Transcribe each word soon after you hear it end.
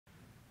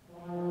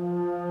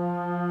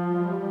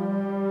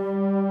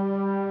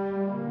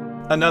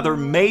Another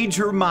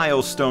major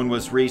milestone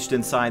was reached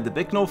inside the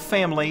Bicknell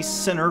Family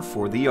Center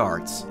for the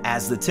Arts,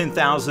 as the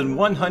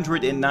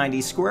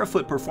 10,190 square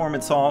foot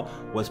performance hall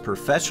was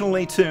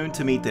professionally tuned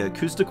to meet the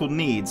acoustical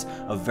needs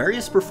of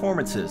various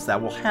performances that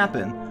will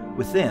happen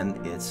within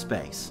its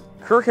space.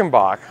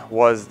 Kirchenbach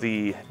was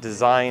the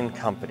design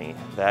company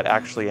that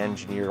actually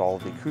engineered all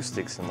of the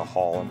acoustics in the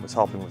hall and was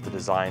helping with the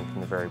design from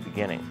the very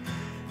beginning.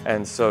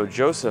 And so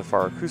Joseph,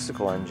 our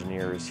acoustical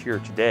engineer, is here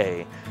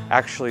today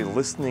actually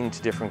listening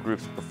to different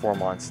groups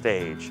perform on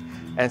stage.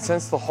 And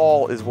since the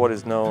hall is what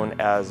is known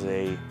as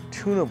a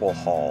tunable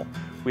hall,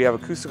 we have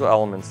acoustical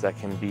elements that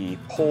can be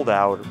pulled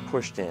out or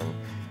pushed in.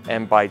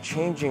 And by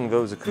changing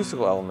those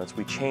acoustical elements,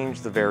 we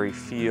change the very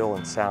feel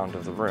and sound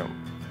of the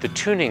room. The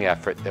tuning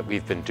effort that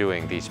we've been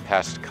doing these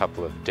past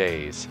couple of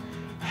days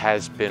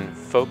has been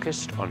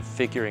focused on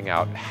figuring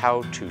out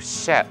how to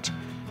set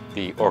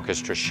the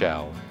orchestra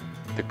shell,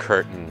 the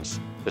curtains,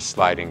 the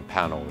sliding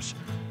panels,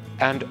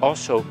 and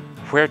also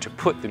where to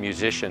put the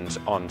musicians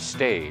on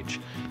stage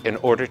in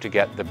order to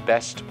get the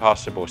best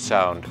possible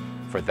sound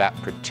for that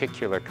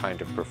particular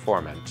kind of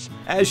performance.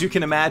 As you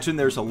can imagine,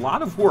 there's a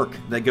lot of work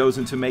that goes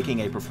into making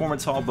a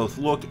performance hall both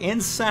look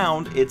and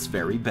sound its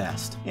very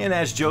best. And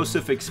as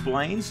Joseph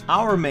explains,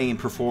 our main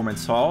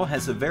performance hall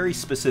has a very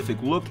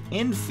specific look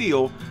and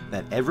feel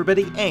that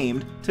everybody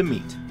aimed to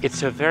meet.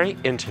 It's a very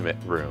intimate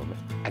room,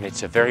 and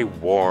it's a very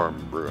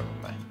warm room.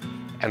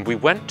 And we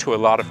went to a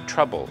lot of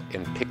trouble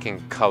in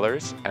picking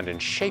colors and in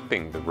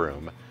shaping the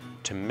room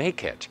to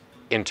make it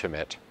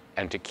intimate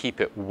and to keep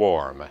it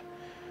warm.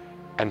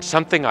 And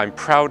something I'm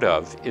proud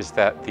of is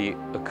that the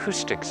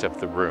acoustics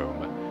of the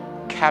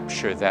room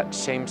capture that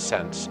same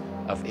sense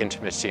of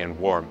intimacy and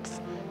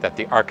warmth that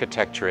the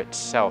architecture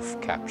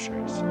itself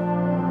captures.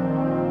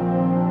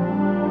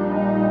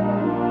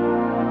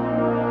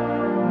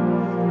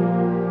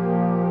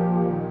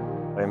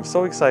 I'm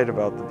so excited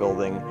about the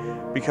building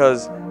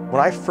because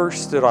when I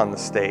first stood on the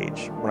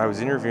stage, when I was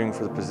interviewing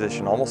for the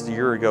position almost a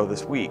year ago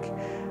this week,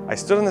 I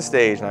stood on the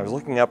stage and I was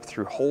looking up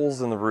through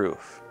holes in the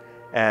roof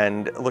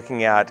and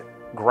looking at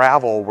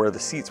gravel where the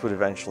seats would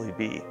eventually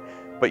be.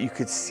 But you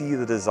could see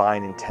the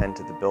design intent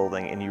of the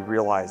building and you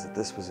realize that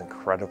this was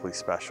incredibly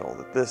special,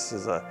 that this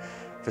is a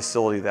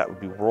facility that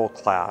would be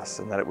world-class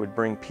and that it would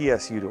bring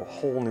PSU to a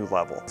whole new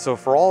level. So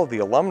for all of the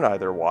alumni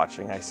that are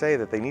watching, I say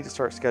that they need to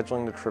start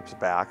scheduling their trips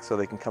back so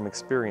they can come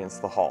experience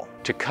the hall.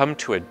 To come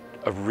to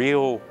a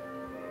real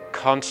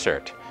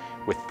concert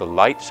with the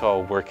lights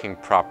all working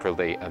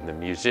properly and the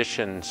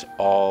musicians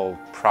all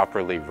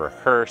properly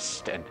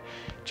rehearsed and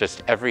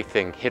just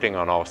everything hitting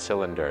on all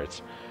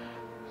cylinders,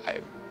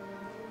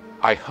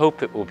 I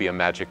hope it will be a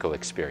magical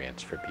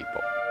experience for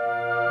people.